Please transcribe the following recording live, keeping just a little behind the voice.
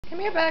Come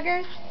here,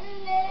 buggers.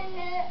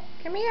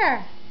 Come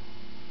here.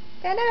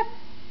 Stand up.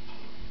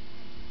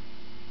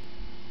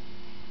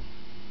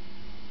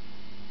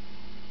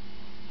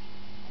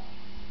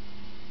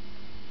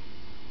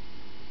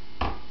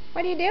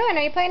 What are you doing?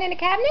 Are you playing in the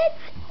cabinet?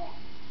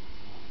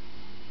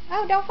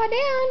 Oh, don't fall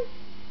down.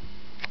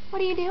 What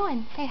are you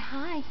doing? Say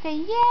hi. Say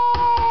yay!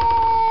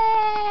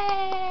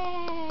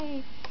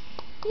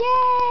 Yay!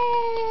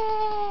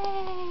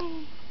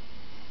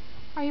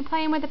 Are you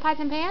playing with the pots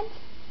and pans?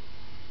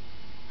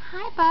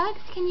 Hi, Bugs.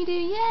 Can you do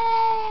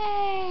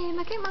yay?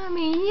 Look at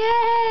Mommy.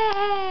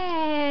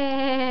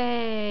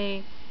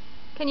 Yay!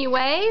 Can you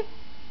wave?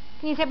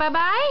 Can you say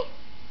bye-bye?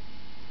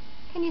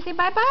 Can you say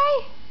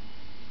bye-bye?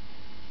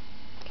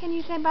 Can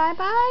you say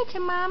bye-bye to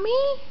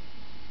Mommy?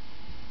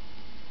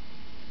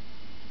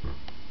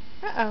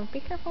 Uh-oh. Be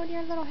careful with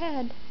your little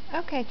head.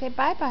 Okay, say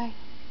bye-bye.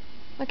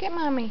 Look at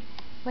Mommy.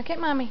 Look at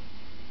Mommy.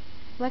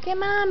 Look at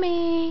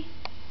Mommy.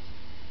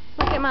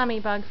 Look at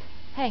Mommy, Bugs.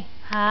 Hey.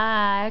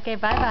 Hi. Okay,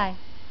 bye-bye.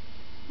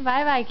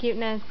 Bye-bye,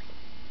 cuteness.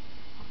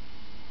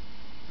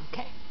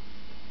 Okay.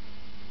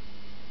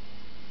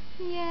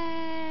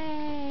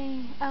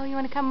 Yay. Oh, you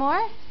want to come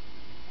more?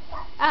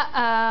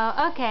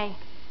 Uh-oh. Okay.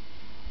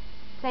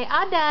 Say,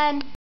 all done.